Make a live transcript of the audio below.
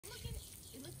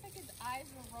eyes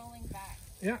were rolling back.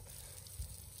 Yeah.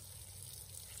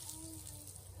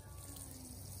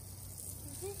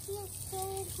 Does it feel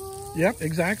so good? Yep,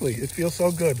 exactly. It feels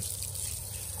so good.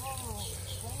 Oh,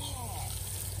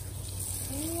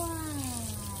 wow.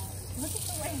 Look at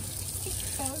the way he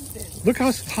poses. Look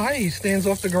how high he stands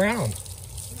off the ground.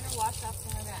 I'm going to wash off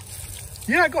some of that.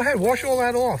 Yeah, go ahead. Wash all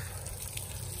that off.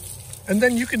 And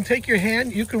then you can take your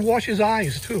hand, you can wash his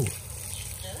eyes too. Really?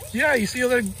 Yeah, you see all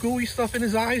that gooey stuff in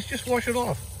his eyes? Just wash it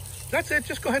off. That's it.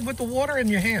 Just go ahead with the water in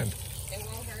your hand. It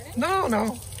won't hurt him? No,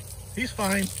 no. He's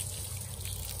fine.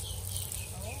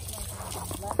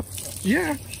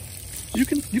 Yeah. You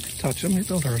can touch him. It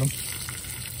don't hurt him.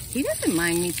 He doesn't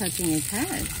mind me touching his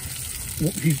head.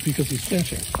 Well, because he's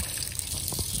pinching.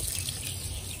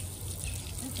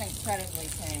 It's incredibly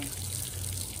tame.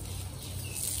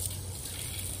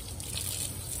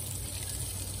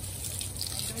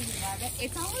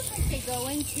 It's almost like they go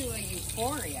into a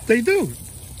euphoria. They do.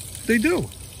 They do.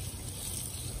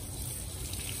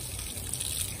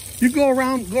 You go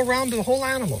around the whole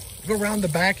animal. Go around the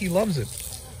back. He loves it.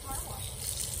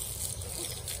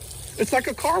 It's like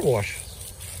a car wash.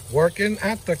 Working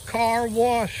at the car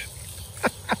wash.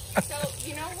 So,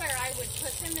 you know where I would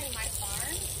put them in my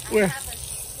farm? Where? I have a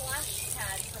splash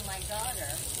pad for my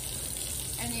daughter.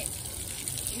 And it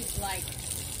is like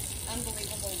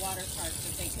unbelievable water parks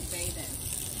that they could bathe in.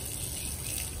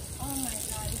 Oh my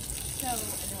God, it's so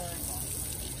adorable.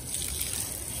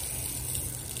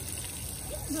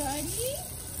 Hey, buddy.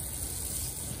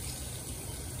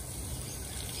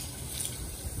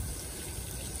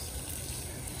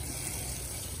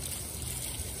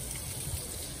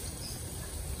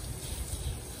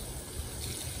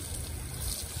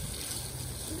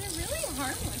 They're really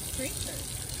harmless creatures.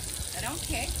 They don't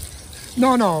kick.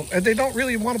 No, and they don't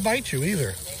really want to bite you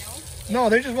either. They don't. No,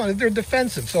 they just want. They're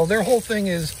defensive. So their whole thing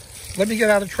is, let me get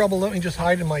out of trouble. Let me just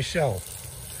hide in my shell.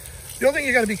 The only thing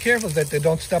you got to be careful is that they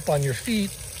don't step on your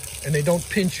feet, and they don't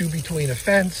pinch you between a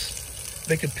fence.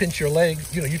 They could pinch your leg.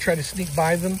 You know, you try to sneak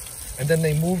by them, and then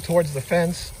they move towards the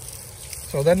fence.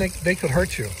 So then they could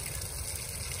hurt you.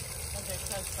 But they're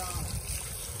so strong.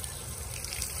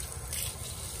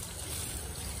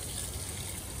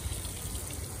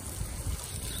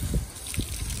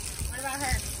 What about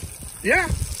her? Yeah.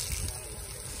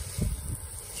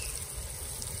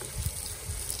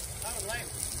 Oh, look.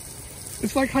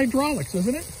 It's like hydraulics,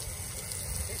 isn't it?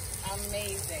 It's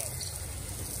amazing.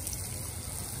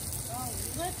 Oh,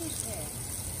 look at this.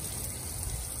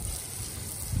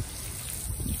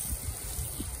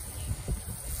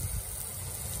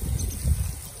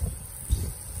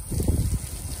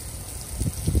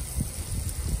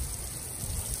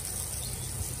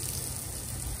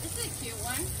 This is a cute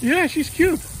one. Yeah, she's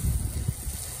cute.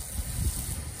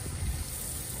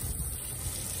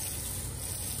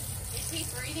 Is he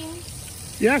breeding?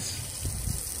 Yes.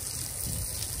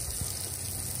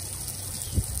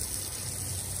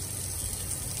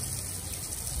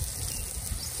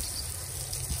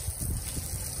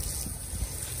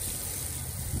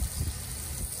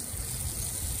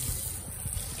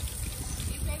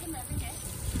 You feed him every day?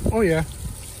 Oh, yeah. Do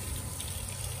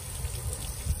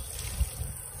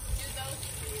those?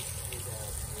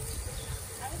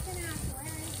 I was going to ask,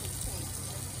 where is this thing?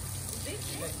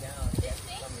 This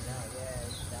thing?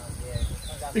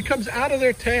 It comes out of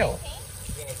their tail. I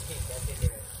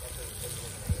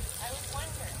was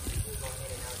wondering.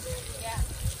 Yeah,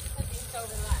 because he's so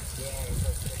relaxed.